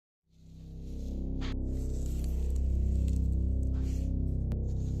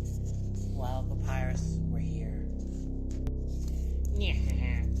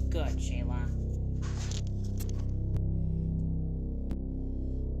good, Shyla.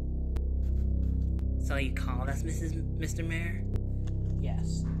 So you called us, Mr. Mayor?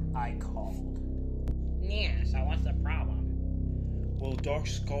 Yes, I called. Yeah, so what's the problem? Well,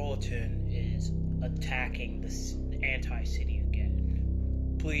 darkskuillaten is attacking the anti-city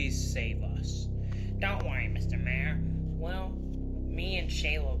again. Please save us. Don't worry, Mr. Mayor. Well, me and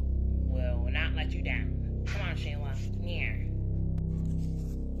Shyla will not let you down. Come on, Shyla. Yeah.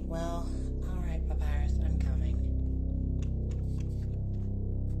 Well, alright, Papyrus, I'm coming.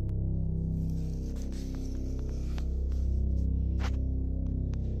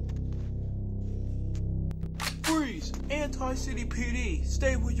 Freeze! Anti-city PD,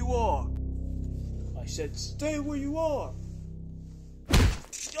 stay where you are. I said stay where you are.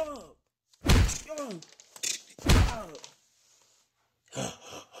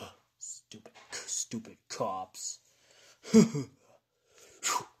 Stupid cops.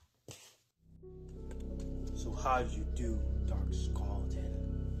 So how did you do, darkskuillaten?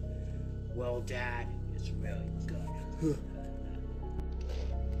 Well, Dad, it's really good.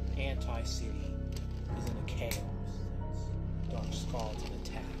 Anti-city is in a chaos since darkskuillaten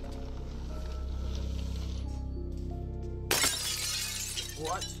attacked.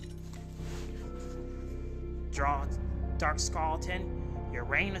 What? Darkskuillaten, your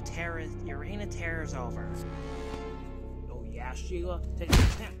reign of terror is over. Oh yeah, Shyla?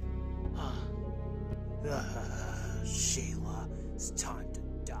 Shyla, it's time to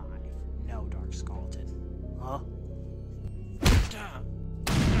die. No, darkskuillaten. Huh?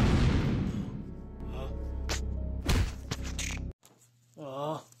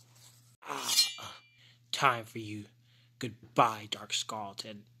 Time for you. Goodbye,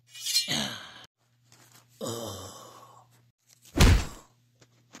 darkskuillaten.